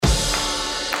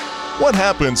What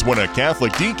happens when a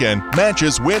Catholic deacon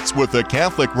matches wits with a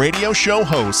Catholic radio show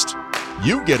host?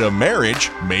 You get a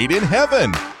marriage made in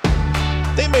heaven.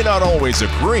 They may not always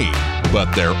agree,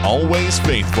 but they're always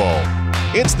faithful.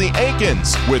 It's the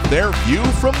Aikens with their View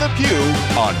from the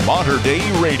Pew on Mater Dei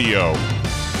Radio.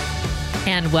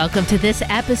 And welcome to this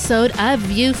episode of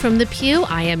View from the Pew.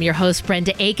 I am your host,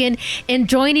 Brenda Aiken, and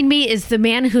joining me is the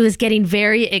man who is getting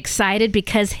very excited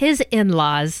because his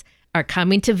in-laws are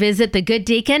coming to visit the good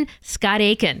deacon, Scott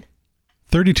Aiken.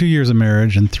 32 years of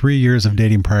marriage and 3 years of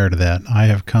dating prior to that, I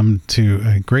have come to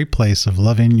a great place of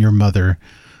loving your mother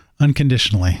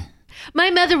unconditionally. My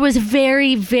mother was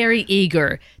very, very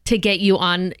eager to get you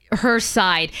on her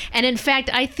side. And in fact,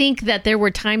 I think that there were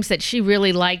times that she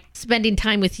really liked spending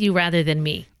time with you rather than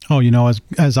me. Oh, you know,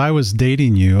 as I was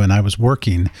dating you and I was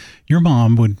working, your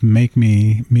mom would make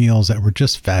me meals that were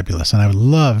just fabulous. And I would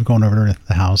love going over to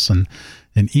the house and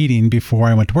eating before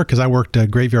I went to work, because I worked a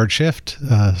graveyard shift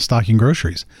stocking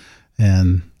groceries.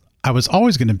 And I was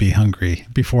always going to be hungry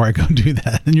before I go do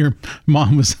that. And your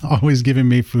mom was always giving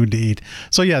me food to eat.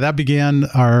 So yeah, that began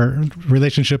our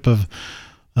relationship of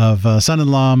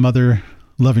son-in-law, mother,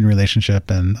 loving relationship.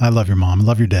 And I love your mom. I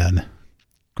love your dad.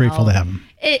 Grateful to have them.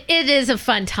 It is a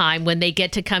fun time when they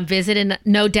get to come visit, and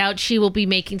no doubt she will be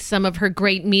making some of her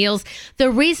great meals.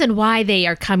 The reason why they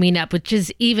are coming up, which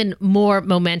is even more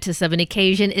momentous of an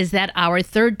occasion, is that our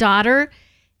third daughter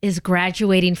is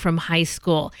graduating from high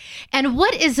school. And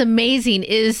what is amazing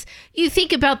is you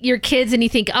think about your kids and you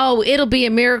think, oh, it'll be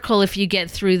a miracle if you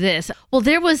get through this. Well,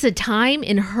 there was a time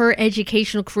in her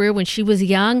educational career when she was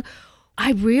young,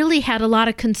 I really had a lot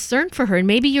of concern for her. And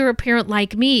maybe you're a parent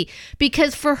like me,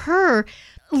 because for her,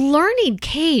 learning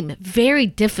came very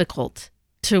difficult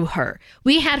to her.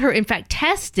 We had her, in fact,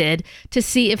 tested to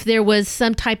see if there was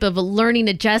some type of a learning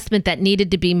adjustment that needed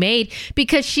to be made,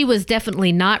 because she was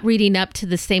definitely not reading up to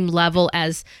the same level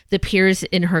as the peers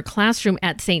in her classroom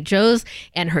at St. Joe's,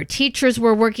 and her teachers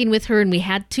were working with her, and we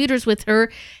had tutors with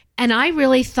her. And I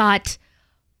really thought,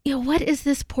 you know, what is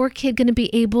this poor kid going to be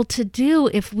able to do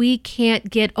if we can't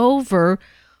get over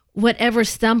whatever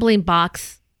stumbling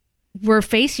blocks we're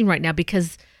facing right now,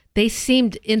 because they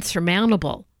seemed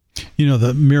insurmountable. You know,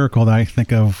 the miracle that I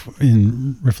think of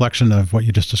in reflection of what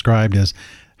you just described is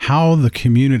how the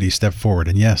community stepped forward.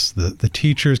 And yes, the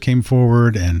teachers came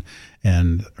forward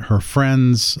and her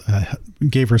friends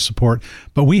gave her support.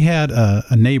 But we had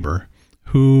a neighbor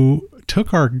who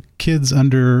took our kids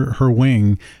under her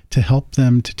wing to help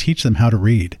them, to teach them how to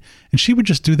read. And she would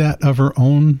just do that of her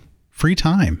own free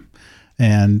time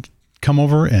and come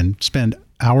over and spend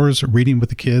hours reading with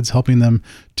the kids, helping them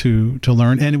to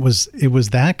learn. And it was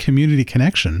that community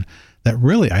connection that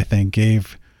really, I think,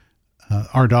 gave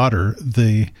our daughter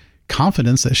the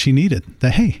confidence that she needed,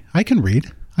 that, hey, I can read,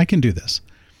 I can do this.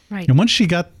 Right. And once she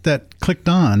got that clicked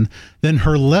on, then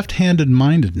her left-handed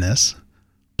mindedness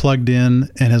plugged in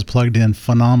and has plugged in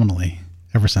phenomenally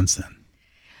ever since then.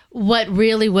 What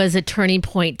really was a turning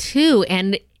point too.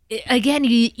 And again,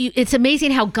 it's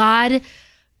amazing how God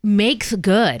makes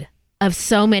good of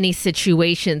so many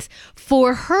situations.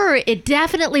 For her, it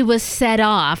definitely was set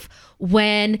off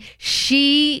when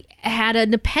she had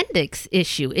an appendix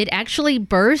issue. It actually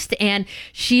burst, and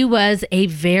she was a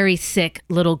very sick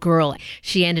little girl.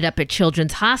 She ended up at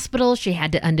Children's Hospital. She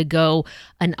had to undergo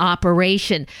an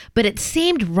operation. But it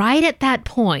seemed right at that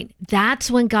point, that's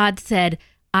when God said,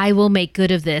 I will make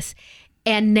good of this.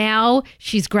 And now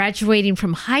she's graduating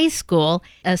from high school,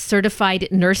 a certified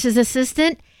nurse's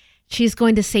assistant. She's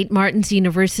going to St. Martin's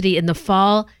University in the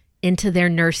fall into their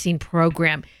nursing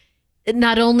program.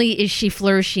 Not only is she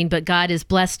flourishing, but God has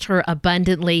blessed her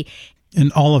abundantly.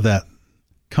 And all of that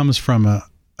comes from a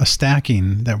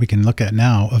stacking that we can look at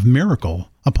now of miracle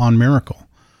upon miracle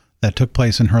that took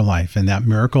place in her life. And that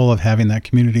miracle of having that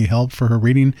community help for her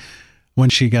reading, when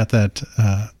she got that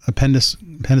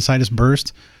appendicitis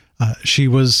burst, it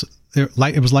was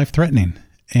life-threatening.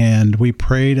 And we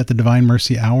prayed at the Divine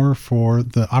Mercy Hour for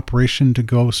the operation to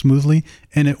go smoothly,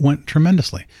 and it went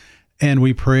tremendously. And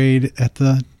we prayed at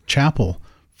the chapel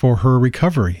for her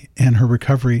recovery, and her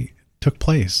recovery took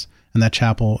place. And that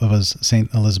chapel was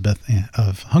St. Elizabeth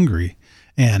of Hungary.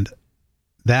 And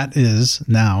that is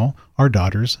now our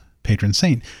daughter's patron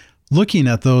saint. Looking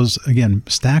at those, again,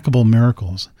 stackable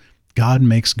miracles, God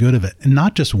makes good of it. And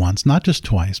not just once, not just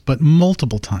twice, but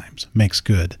multiple times makes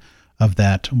good of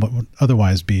that, what would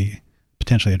otherwise be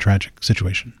potentially a tragic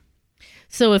situation.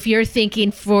 So if you're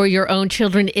thinking for your own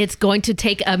children, it's going to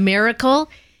take a miracle,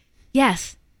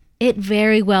 yes, It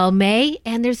very well may,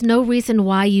 and there's no reason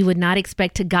why you would not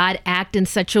expect to God act in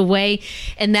such a way.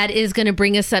 And that is going to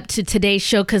bring us up to today's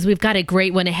show because we've got a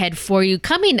great one ahead for you.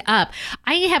 Coming up,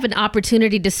 I have an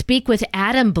opportunity to speak with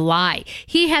Adam Bly.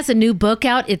 He has a new book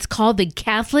out. It's called The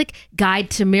Catholic Guide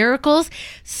to Miracles,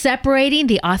 Separating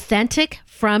the Authentic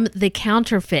from the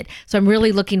Counterfeit. So I'm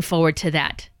really looking forward to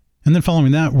that. And then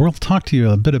following that, we'll talk to you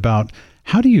a bit about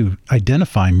how do you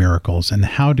identify miracles and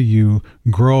how do you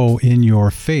grow in your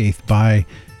faith by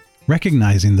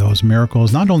recognizing those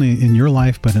miracles, not only in your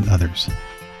life, but in others.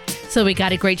 So we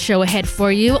got a great show ahead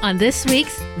for you on this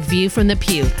week's View from the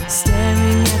Pew.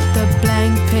 Staring at the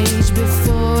blank page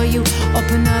before you,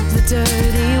 open up the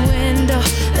dirty window,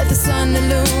 let the sun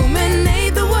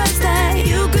illuminate the words that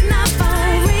you could not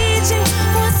find, reaching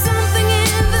for something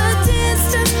in the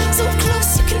distance, so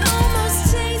close you can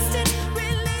almost taste it,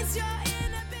 release your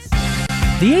inhibition.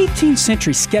 The 18th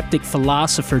century skeptic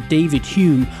philosopher David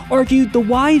Hume argued the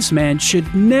wise man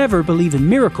should never believe in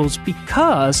miracles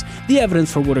because the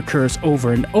evidence for what occurs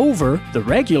over and over, the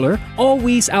regular,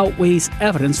 always outweighs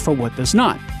evidence for what does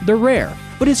not, the rare.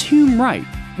 But is Hume right?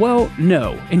 Well,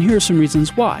 no, and here are some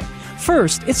reasons why.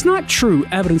 First, it's not true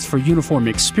evidence for uniform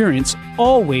experience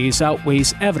always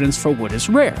outweighs evidence for what is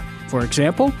rare. For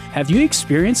example, have you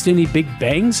experienced any Big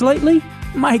Bangs lately?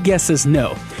 My guess is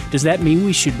no. Does that mean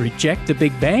we should reject the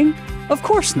Big Bang? Of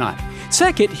course not.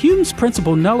 Second, Hume's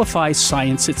principle nullifies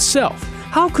science itself.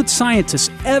 How could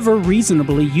scientists ever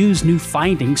reasonably use new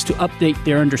findings to update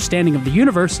their understanding of the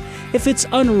universe if it's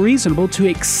unreasonable to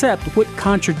accept what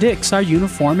contradicts our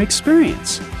uniform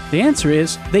experience? The answer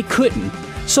is they couldn't.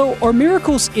 So are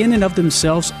miracles in and of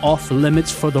themselves off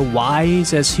limits for the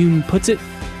wise, as Hume puts it?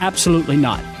 Absolutely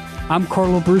not. I'm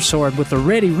Carlo Broussard with a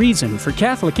ready reason for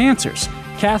Catholic Answers,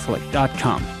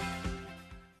 Catholic.com.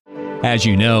 As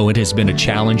you know, it has been a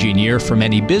challenging year for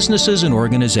many businesses and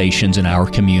organizations in our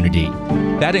community.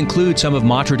 That includes some of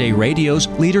Mater Dei Radio's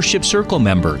Leadership Circle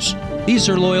members. These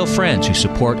are loyal friends who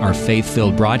support our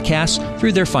faith-filled broadcasts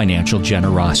through their financial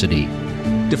generosity.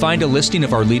 To find a listing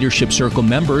of our Leadership Circle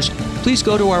members, please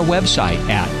go to our website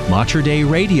at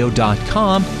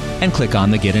materdeiradio.com and click on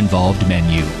the Get Involved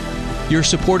menu. Your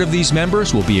support of these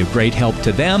members will be a great help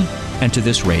to them and to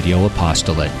this radio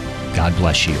apostolate. God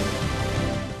bless you.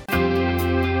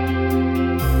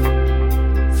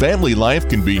 Family life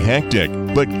can be hectic,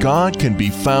 but God can be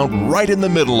found right in the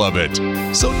middle of it.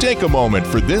 So take a moment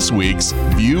for this week's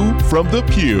View from the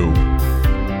Pew.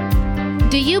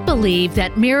 Do you believe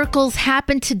that miracles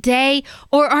happen today,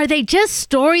 or are they just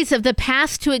stories of the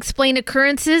past to explain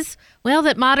occurrences? Well,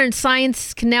 that modern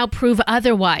science can now prove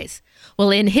otherwise.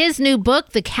 Well, in his new book,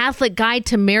 The Catholic Guide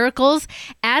to Miracles,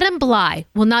 Adam Bly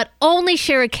will not only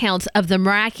share accounts of the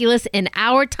miraculous in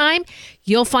our time,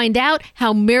 you'll find out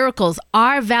how miracles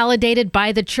are validated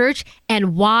by the Church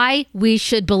and why we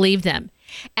should believe them.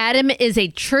 Adam is a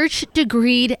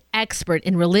church-degreed expert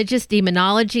in religious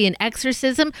demonology and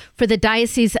exorcism for the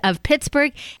Diocese of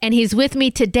Pittsburgh, and he's with me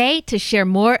today to share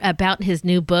more about his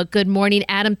new book. Good morning,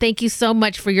 Adam. Thank you so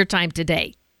much for your time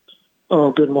today.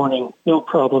 Oh, good morning. No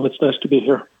problem. It's nice to be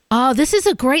here. Oh, this is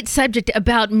a great subject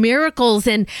about miracles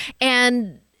and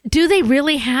do they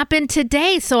really happen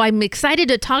today? So I'm excited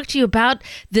to talk to you about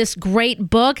this great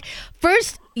book.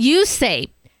 First, you say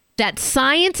that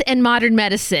science and modern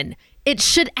medicine, it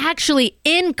should actually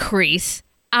increase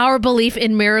our belief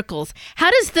in miracles. How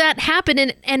does that happen,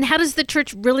 and how does the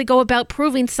Church really go about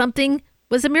proving something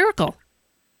was a miracle?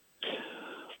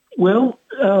 Well,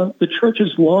 the Church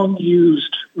has long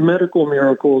used medical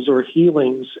miracles or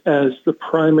healings as the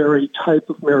primary type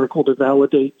of miracle to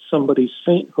validate somebody's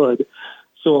sainthood.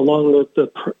 So along with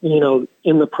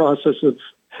in the process of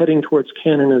heading towards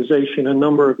canonization, a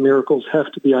number of miracles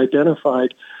have to be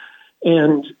identified.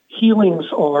 And healings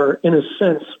are, in a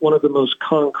sense, one of the most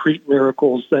concrete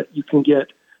miracles that you can get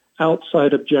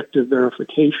outside objective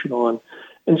verification on.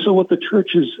 And so what the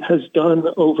Church has done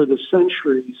over the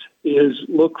centuries is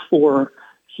look for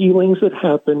healings that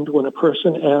happened when a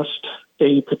person asked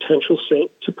a potential saint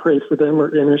to pray for them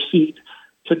or intercede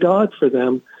to God for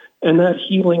them. And that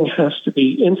healing has to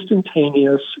be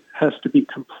instantaneous, has to be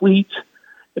complete,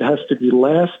 it has to be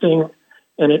lasting,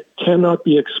 and it cannot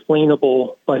be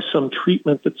explainable by some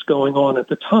treatment that's going on at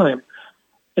the time.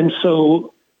 And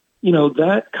so,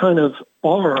 that kind of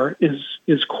bar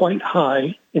is quite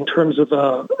high in terms of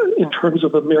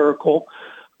a miracle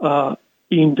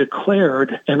being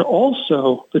declared. And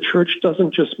also, the Church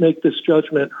doesn't just make this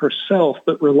judgment herself,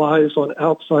 but relies on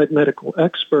outside medical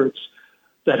experts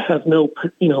that have no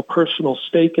personal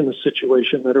stake in the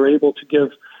situation, that are able to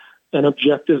give an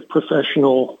objective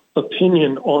professional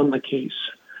opinion on the case.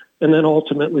 And then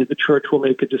ultimately the church will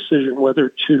make a decision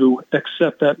whether to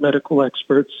accept that medical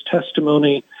expert's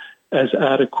testimony as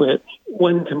adequate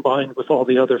when combined with all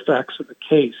the other facts of the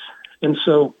case. And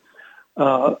so,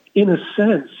 in a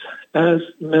sense, as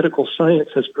medical science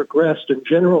has progressed and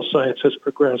general science has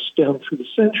progressed down through the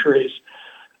centuries,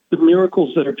 the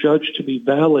miracles that are judged to be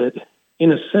valid,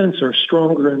 in a sense, are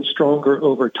stronger and stronger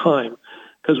over time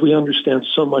because we understand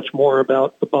so much more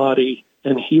about the body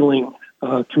and healing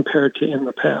compared to in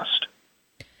the past.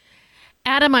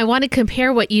 Adam, I want to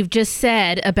compare what you've just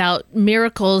said about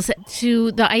miracles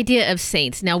to the idea of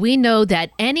saints. Now, we know that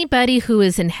anybody who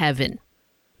is in heaven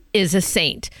is a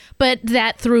saint, but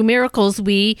that through miracles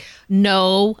we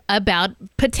know about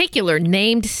particular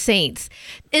named saints.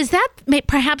 Is that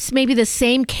perhaps maybe the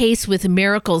same case with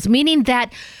miracles, meaning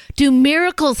that do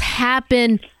miracles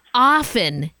happen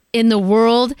often in the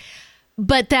world,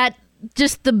 but that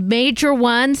just the major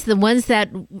ones, the ones that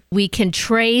we can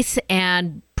trace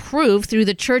and prove through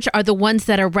the church are the ones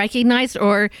that are recognized,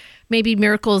 or maybe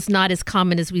miracles not as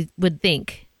common as we would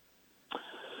think?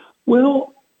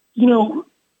 Well,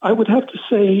 I would have to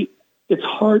say it's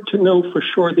hard to know for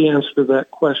sure the answer to that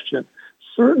question.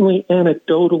 Certainly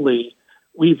anecdotally,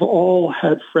 we've all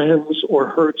had friends or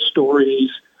heard stories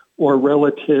or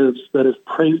relatives that have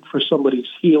prayed for somebody's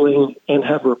healing and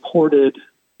have reported,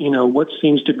 what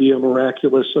seems to be a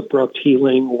miraculous abrupt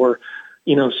healing, or,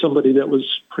 somebody that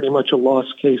was pretty much a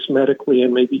lost case medically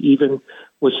and maybe even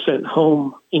was sent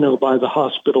home, by the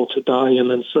hospital to die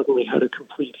and then suddenly had a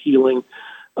complete healing.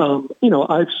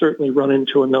 I've certainly run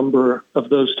into a number of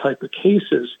those type of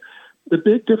cases. The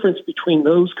big difference between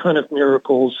those kind of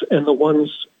miracles and the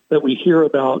ones that we hear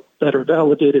about that are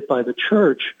validated by the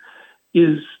church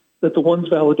is that the ones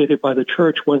validated by the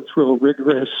church went through a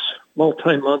rigorous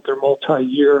multi-month or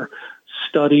multi-year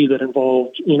study that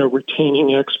involved,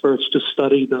 retaining experts to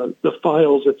study the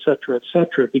files, et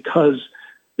cetera, because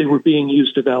they were being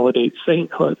used to validate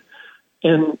sainthood.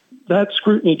 And that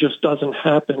scrutiny just doesn't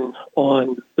happen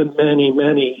on the many,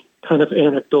 many kind of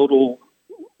anecdotal,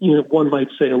 one might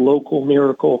say a local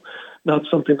miracle, not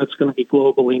something that's going to be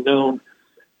globally known.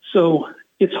 So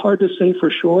it's hard to say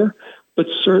for sure, but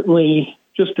certainly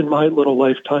just in my little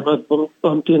lifetime, I've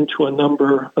bumped into a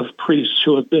number of priests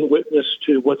who have been witness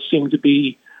to what seem to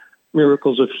be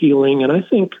miracles of healing. And I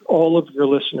think all of your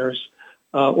listeners,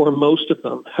 or most of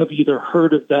them, have either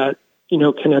heard of that,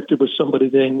 connected with somebody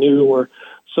they knew or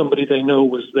somebody they know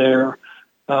was there.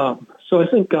 So I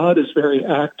think God is very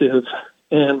active,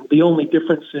 and the only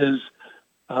difference is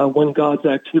when God's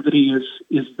activity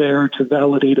is there to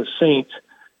validate a saint,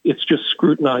 it's just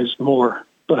scrutinized more.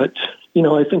 But,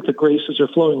 I think the graces are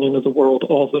flowing into the world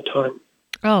all the time.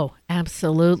 Oh,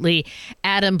 absolutely.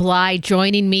 Adam Bly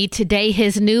joining me today.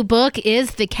 His new book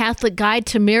is The Catholic Guide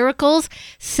to Miracles,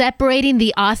 Separating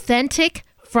the Authentic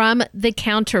from the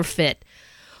Counterfeit.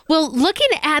 Well, looking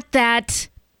at that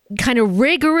kind of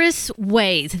rigorous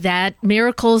ways that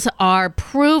miracles are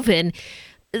proven,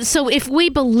 so if we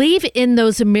believe in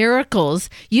those miracles,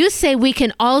 you say we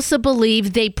can also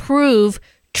believe they prove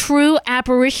true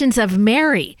apparitions of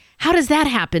Mary. How does that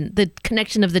happen, the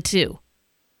connection of the two?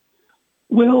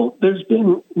 Well, there's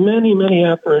been many, many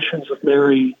apparitions of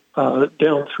Mary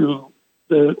down through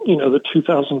the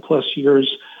 2,000 plus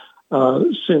years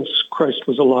since Christ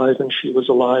was alive and she was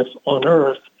alive on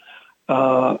earth.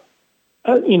 Well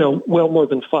more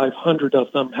than 500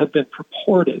 of them have been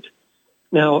purported.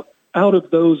 Now, out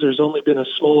of those, there's only been a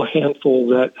small handful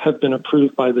that have been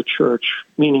approved by the church,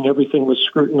 meaning everything was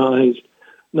scrutinized.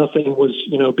 Nothing was,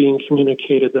 being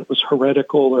communicated that was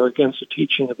heretical or against the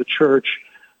teaching of the church.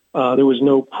 There was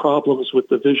no problems with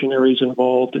the visionaries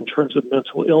involved in terms of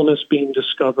mental illness being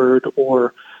discovered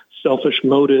or selfish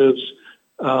motives,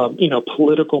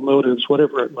 political motives,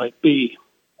 whatever it might be.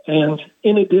 And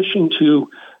in addition to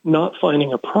not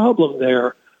finding a problem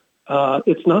there,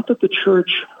 it's not that the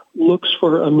church looks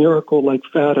for a miracle like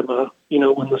Fatima,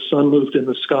 when the sun moved in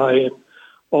the sky and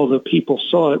all the people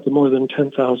saw it, the more than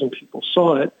 10,000 people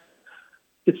saw it.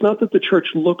 It's not that the church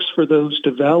looks for those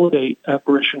to validate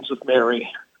apparitions of Mary,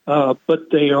 but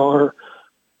they are,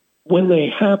 when they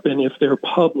happen, if they're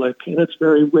public, and it's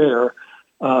very rare,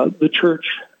 the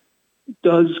church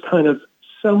does kind of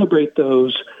celebrate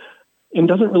those and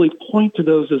doesn't really point to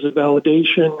those as a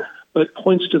validation, but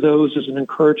points to those as an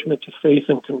encouragement to faith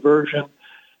and conversion.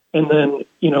 And then,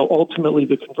 ultimately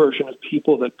the conversion of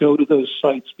people that go to those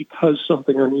sites because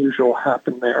something unusual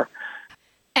happened there.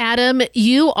 Adam,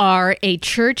 you are a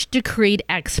church-decreed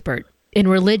expert in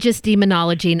religious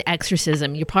demonology and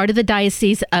exorcism. You're part of the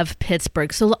Diocese of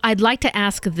Pittsburgh. So I'd like to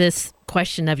ask this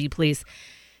question of you, please.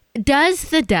 Does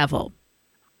the devil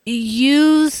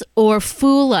use or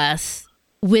fool us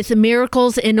with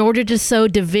miracles in order to sow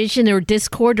division or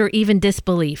discord or even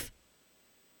disbelief?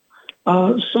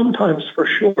 Sometimes, for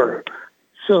sure.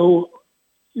 So,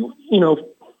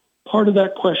 part of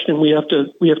that question we have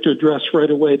to address right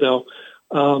away, though.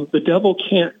 The devil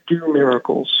can't do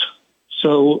miracles.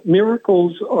 So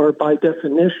miracles are, by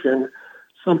definition,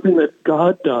 something that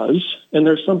God does, and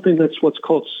there's something that's what's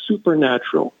called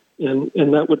supernatural, and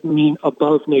that would mean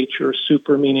above nature,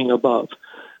 super meaning above.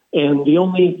 And the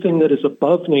only thing that is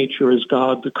above nature is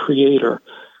God, the creator.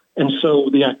 And so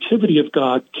the activity of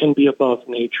God can be above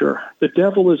nature. The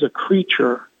devil is a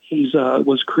creature. He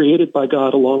was created by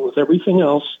God along with everything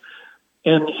else,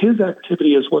 and his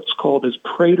activity is what's called as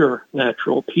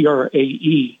preternatural, Praeter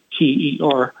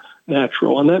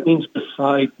natural, and that means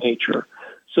beside nature.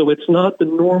 So it's not the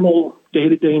normal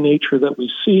day-to-day nature that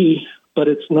we see, but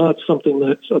it's not something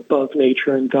that's above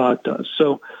nature, and God does.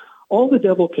 So all the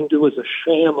devil can do is a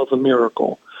sham of a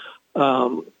miracle.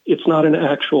 It's not an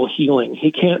actual healing.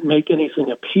 He can't make anything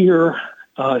appear.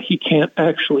 He can't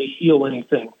actually heal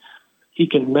anything. He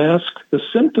can mask the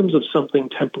symptoms of something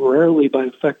temporarily by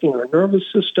affecting our nervous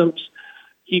systems.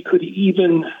 He could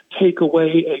even take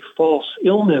away a false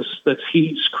illness that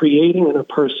he's creating in a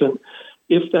person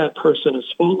if that person has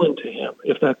fallen to him,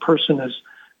 if that person has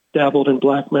dabbled in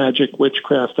black magic,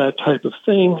 witchcraft, that type of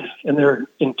thing, and they're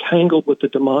entangled with the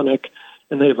demonic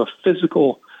and they have a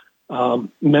physical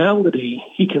malady.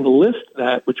 He can lift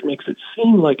that, which makes it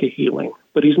seem like a healing,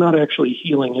 but he's not actually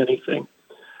healing anything.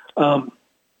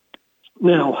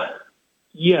 Now,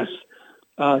 yes,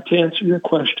 to answer your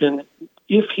question,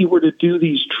 if he were to do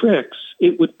these tricks,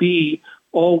 it would be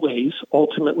always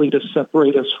ultimately to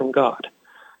separate us from God.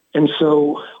 And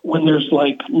so when there's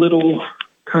like little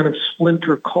kind of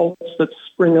splinter cults that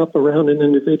spring up around an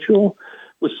individual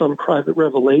with some private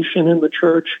revelation in the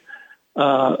church,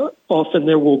 often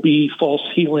there will be false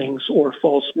healings or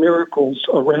false miracles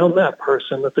around that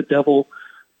person that the devil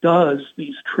does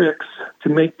these tricks to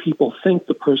make people think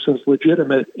the person's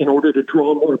legitimate in order to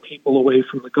draw more people away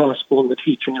from the gospel and the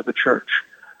teaching of the church.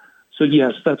 So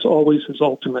yes, that's always his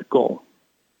ultimate goal.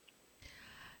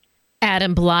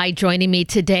 Adam Bly joining me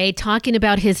today, talking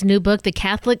about his new book, The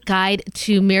Catholic Guide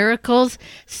to Miracles,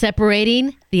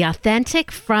 Separating the Authentic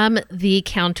from the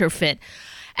Counterfeit.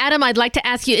 Adam, I'd like to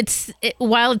ask you,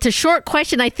 while it's a short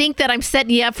question, I think that I'm setting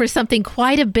you up for something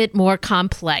quite a bit more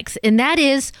complex, and that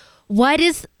is, what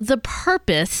is the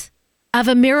purpose of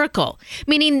a miracle?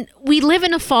 Meaning, we live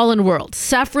in a fallen world.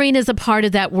 Suffering is a part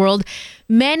of that world.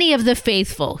 Many of the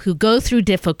faithful who go through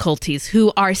difficulties,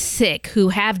 who are sick, who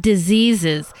have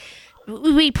diseases,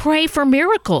 we pray for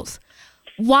miracles.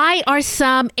 Why are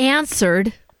some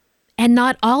answered and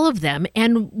not all of them?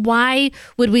 And why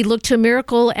would we look to a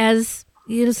miracle as,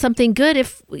 something good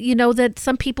if, that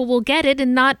some people will get it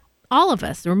and not all of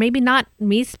us, or maybe not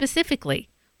me specifically?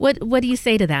 What do you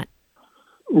say to that?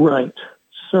 Right.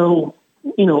 So,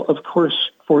 of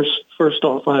course, first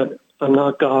off, I'm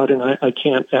not God, and I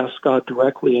can't ask God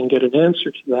directly and get an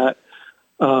answer to that.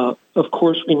 Of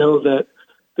course, we know that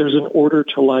there's an order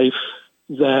to life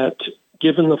that,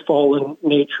 given the fallen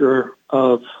nature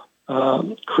of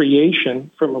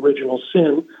creation from original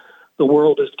sin, the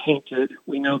world is tainted.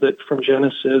 We know that from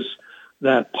Genesis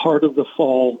that part of the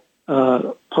fall's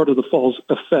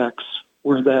effects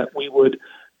were that we would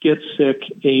get sick,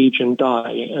 age, and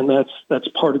die, and that's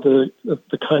part of the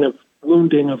kind of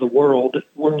wounding of the world,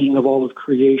 wounding of all of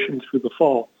creation through the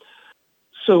fall.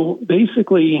 So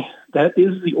basically, that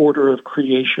is the order of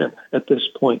creation at this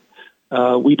point.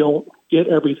 We don't get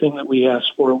everything that we ask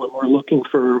for when we're looking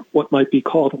for what might be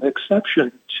called an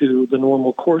exception to the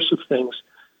normal course of things.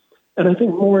 And I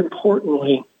think more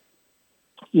importantly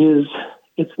is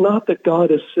it's not that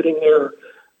God is sitting there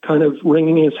kind of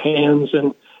wringing his hands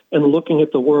and looking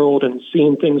at the world and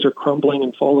seeing things are crumbling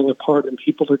and falling apart and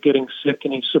people are getting sick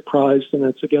and he's surprised and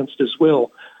it's against his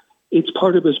will. It's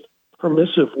part of his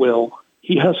permissive will.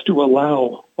 He has to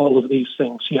allow all of these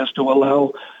things. He has to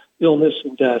allow illness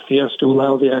and death. He has to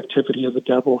allow the activity of the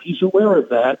devil. He's aware of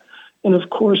that. And of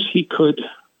course, he could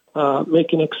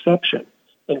make an exception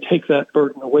and take that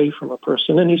burden away from a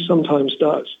person, and he sometimes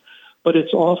does. But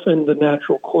it's often the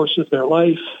natural course of their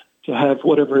life to have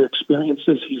whatever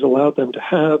experiences he's allowed them to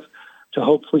have, to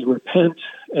hopefully repent,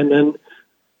 and then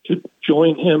to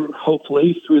join him,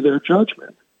 hopefully, through their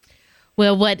judgment.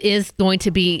 Well, what is going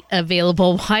to be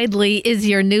available widely is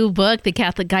your new book, The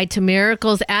Catholic Guide to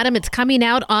Miracles. Adam, it's coming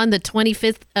out on the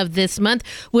 25th of this month.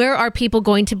 Where are people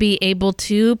going to be able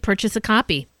to purchase a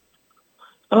copy?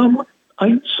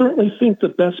 I certainly think the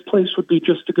best place would be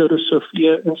just to go to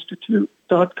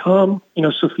SophiaInstitute.com.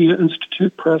 Sophia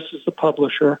Institute Press is the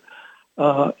publisher,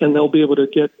 and they'll be able to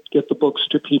get the books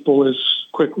to people as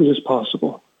quickly as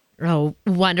possible. Oh,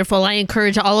 wonderful. I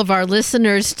encourage all of our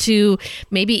listeners to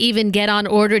maybe even get on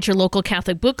order at your local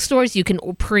Catholic bookstores. You can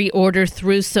pre-order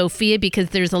through Sophia because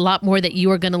there's a lot more that you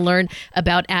are going to learn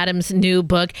about Adam's new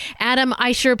book. Adam,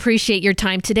 I sure appreciate your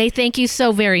time today. Thank you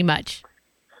so very much.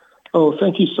 Oh,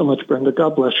 thank you so much, Brenda.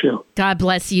 God bless you. God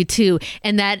bless you, too.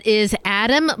 And that is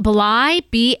Adam Blai,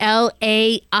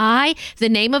 B-L-A-I. The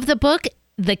name of the book,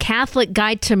 The Catholic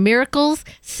Guide to Miracles,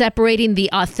 Separating the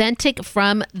Authentic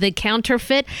from the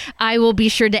Counterfeit. I will be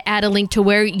sure to add a link to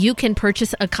where you can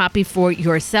purchase a copy for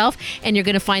yourself. And you're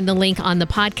going to find the link on the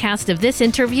podcast of this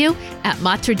interview at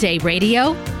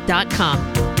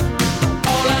materdeiradio.com.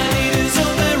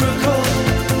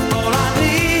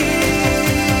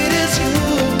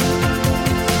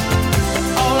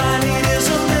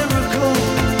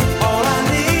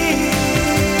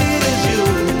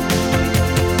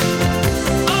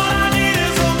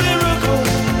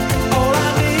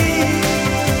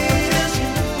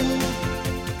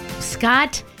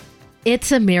 Scott,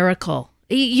 it's a miracle.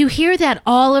 You hear that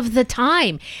all of the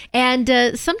time.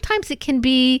 And sometimes it can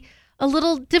be a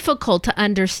little difficult to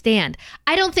understand.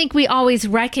 I don't think we always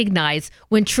recognize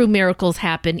when true miracles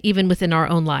happen, even within our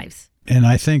own lives. And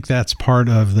I think that's part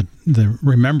of the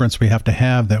remembrance we have to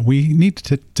have, that we need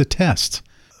to test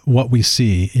what we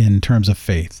see in terms of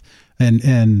faith.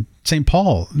 And St.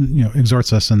 Paul,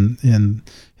 exhorts us in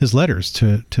his letters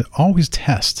to always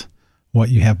test what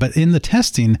you have. But in the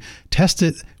testing, test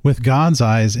it with God's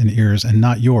eyes and ears and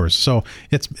not yours. So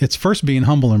it's first being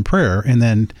humble in prayer and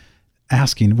then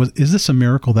asking, is this a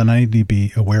miracle that I need to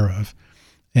be aware of?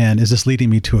 And is this leading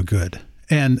me to a good?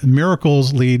 And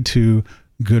miracles lead to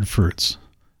good fruits.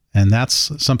 And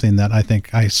that's something that I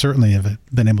think I certainly have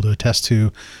been able to attest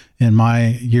to in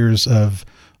my years of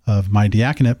my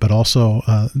diaconate, but also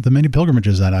the many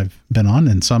pilgrimages that I've been on,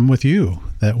 and some with you,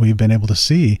 that we've been able to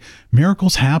see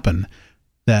miracles happen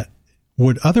that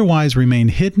would otherwise remain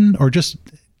hidden or just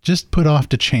put off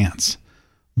to chance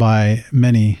by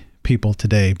many people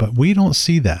today. But we don't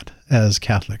see that as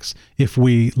Catholics. If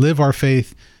we live our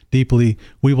faith deeply,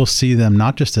 we will see them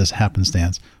not just as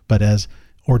happenstance, but as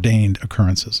ordained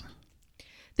occurrences.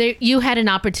 You had an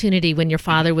opportunity when your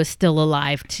father was still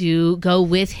alive to go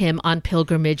with him on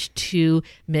pilgrimage to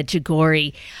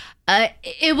Medjugorje.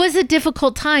 It was a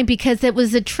difficult time because it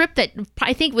was a trip that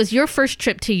I think was your first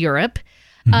trip to Europe.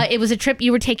 It was a trip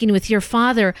you were taking with your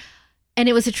father, and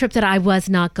it was a trip that I was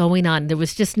not going on. There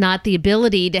was just not the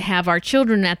ability to have our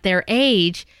children at their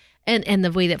age and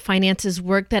the way that finances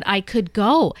work that I could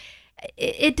go.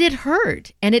 It did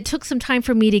hurt, and it took some time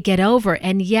for me to get over.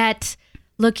 And yet,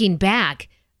 looking back,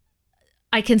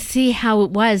 I can see how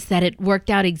it was that it worked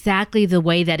out exactly the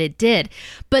way that it did.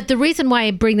 But the reason why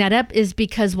I bring that up is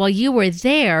because while you were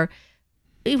there,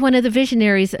 one of the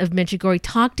visionaries of Medjugorje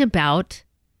talked about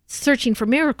searching for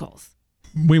miracles.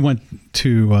 We went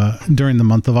to, during the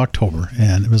month of October,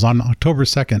 and it was on October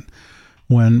 2nd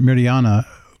when Miriana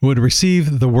would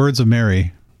receive the words of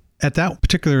Mary. At that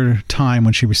particular time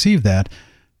when she received that,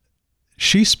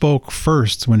 she spoke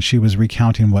first when she was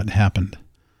recounting what happened.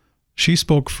 She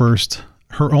spoke first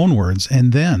her own words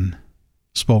and then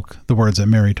spoke the words that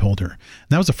Mary told her. And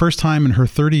that was the first time in her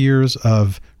 30 years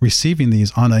of receiving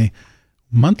these on a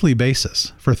monthly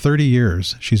basis. For 30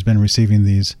 years, she's been receiving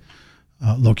these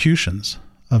locutions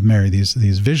of Mary, these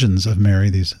visions of Mary,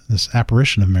 this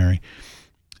apparition of Mary,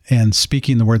 and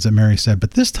speaking the words that Mary said.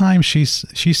 But this time she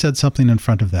said something in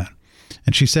front of that.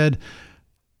 And she said,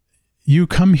 "You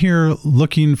come here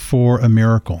looking for a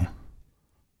miracle,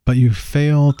 but you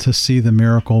fail to see the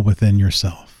miracle within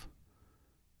yourself."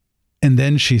 And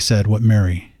then she said what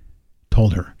Mary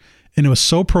told her. And it was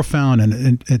so profound,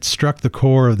 and it struck the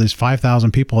core of these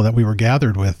 5,000 people that we were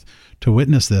gathered with to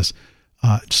witness this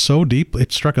so deeply.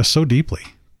 It struck us so deeply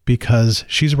because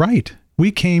she's right.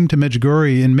 We came to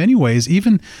Medjugorje in many ways,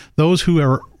 even those who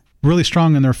are really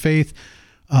strong in their faith,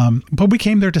 but we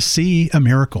came there to see a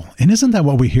miracle. And isn't that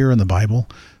what we hear in the Bible?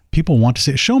 People want to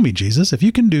say, "Show me, Jesus. If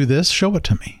you can do this, show it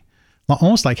to me."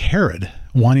 Almost like Herod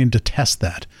wanting to test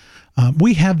that.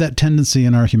 We have that tendency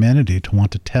in our humanity to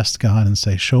want to test God and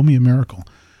say, "Show me a miracle."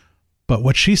 But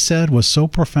what she said was so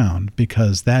profound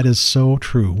because that is so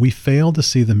true. We fail to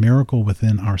see the miracle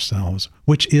within ourselves,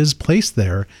 which is placed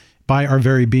there by our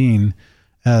very being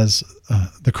as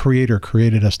the Creator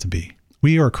created us to be.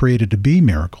 We are created to be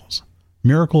miracles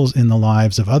in the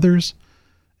lives of others,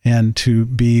 and to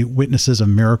be witnesses of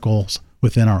miracles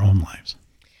within our own lives.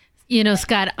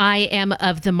 Scott, I am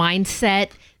of the mindset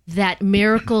that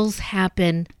miracles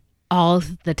happen all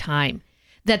the time,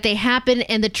 that they happen,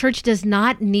 and the church does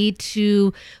not need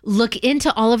to look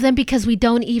into all of them because we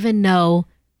don't even know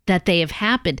that they have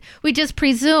happened. We just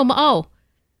presume, oh,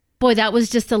 boy, that was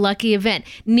just a lucky event.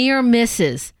 Near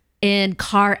misses in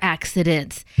car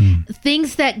accidents,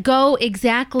 things that go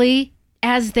exactly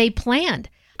as they planned.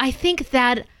 I think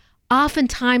that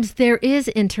oftentimes there is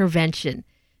intervention.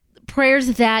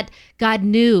 Prayers that God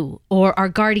knew, or our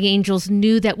guardian angels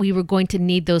knew that we were going to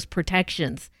need those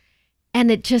protections. And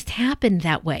it just happened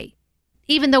that way,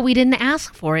 even though we didn't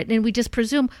ask for it. And we just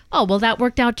presume, oh, well, that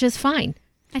worked out just fine.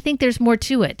 I think there's more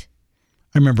to it.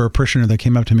 I remember a parishioner that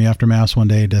came up to me after Mass one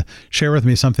day to share with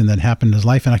me something that happened in his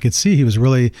life, and I could see he was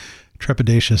really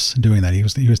trepidatious doing that. He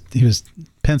was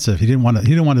pensive. He didn't want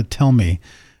to tell me,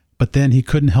 but then he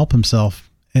couldn't help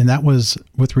himself, and that was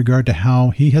with regard to how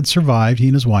he had survived, he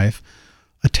and his wife,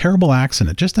 a terrible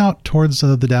accident just out towards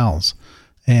the Dalles,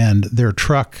 and their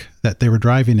truck that they were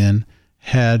driving in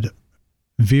had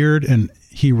veered, and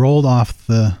he rolled off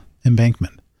the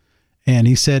embankment. And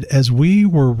he said, as we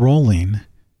were rolling,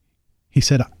 he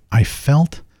said, I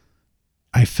felt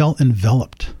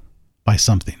enveloped by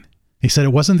something. He said it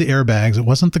wasn't the airbags, it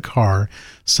wasn't the car.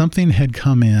 Something had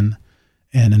come in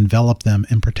and enveloped them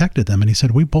and protected them. And he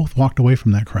said, we both walked away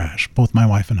from that crash, both my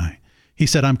wife and I. He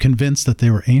said, I'm convinced that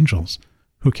they were angels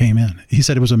who came in. He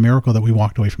said it was a miracle that we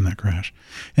walked away from that crash.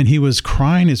 And he was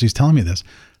crying as he's telling me this.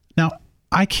 Now,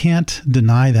 I can't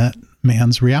deny that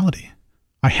man's reality.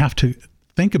 I have to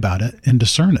think about it and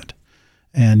discern it.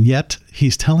 And yet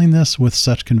he's telling this with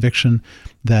such conviction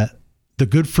that the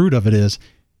good fruit of it is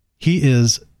he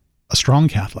is a strong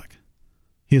Catholic.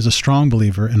 He is a strong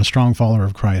believer and a strong follower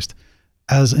of Christ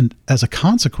as a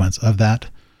consequence of that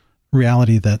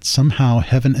reality that somehow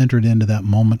heaven entered into that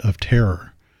moment of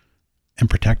terror and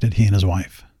protected he and his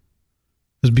wife.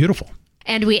 It was beautiful.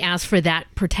 And we ask for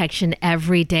that protection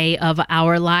every day of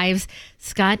our lives.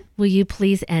 Scott, will you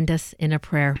please end us in a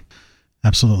prayer?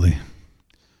 Absolutely.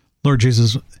 Lord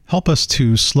Jesus, help us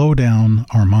to slow down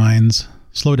our minds,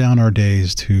 slow down our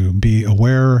days, to be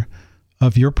aware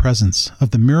of your presence,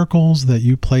 of the miracles that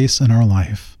you place in our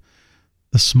life,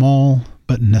 the small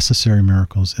but necessary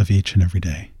miracles of each and every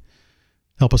day.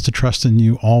 Help us to trust in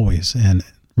you always and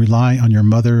rely on your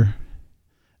mother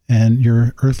and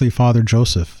your earthly father,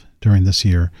 Joseph, during this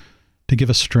year to give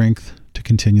us strength to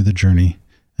continue the journey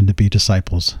and to be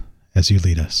disciples as you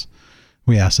lead us.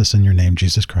 We ask this in your name,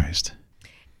 Jesus Christ.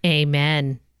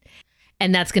 Amen.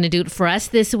 And that's going to do it for us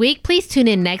this week. Please tune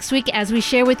in next week as we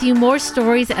share with you more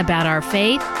stories about our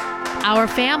faith, our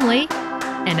family,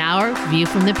 and our view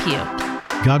from the pew.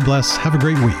 God bless. Have a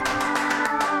great week.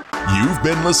 You've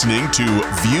been listening to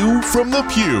View from the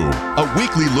Pew, a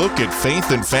weekly look at faith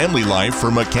and family life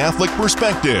from a Catholic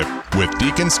perspective with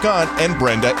Deacon Scott and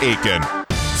Brenda Aiken.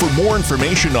 For more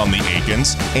information on the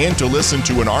Aikens and to listen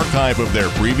to an archive of their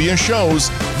previous shows,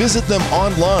 visit them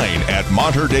online at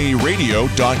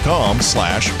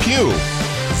materdeiradio.com/pew.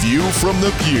 View from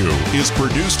the Pew is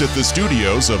produced at the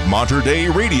studios of Mater Dei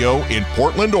Radio in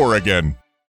Portland, Oregon.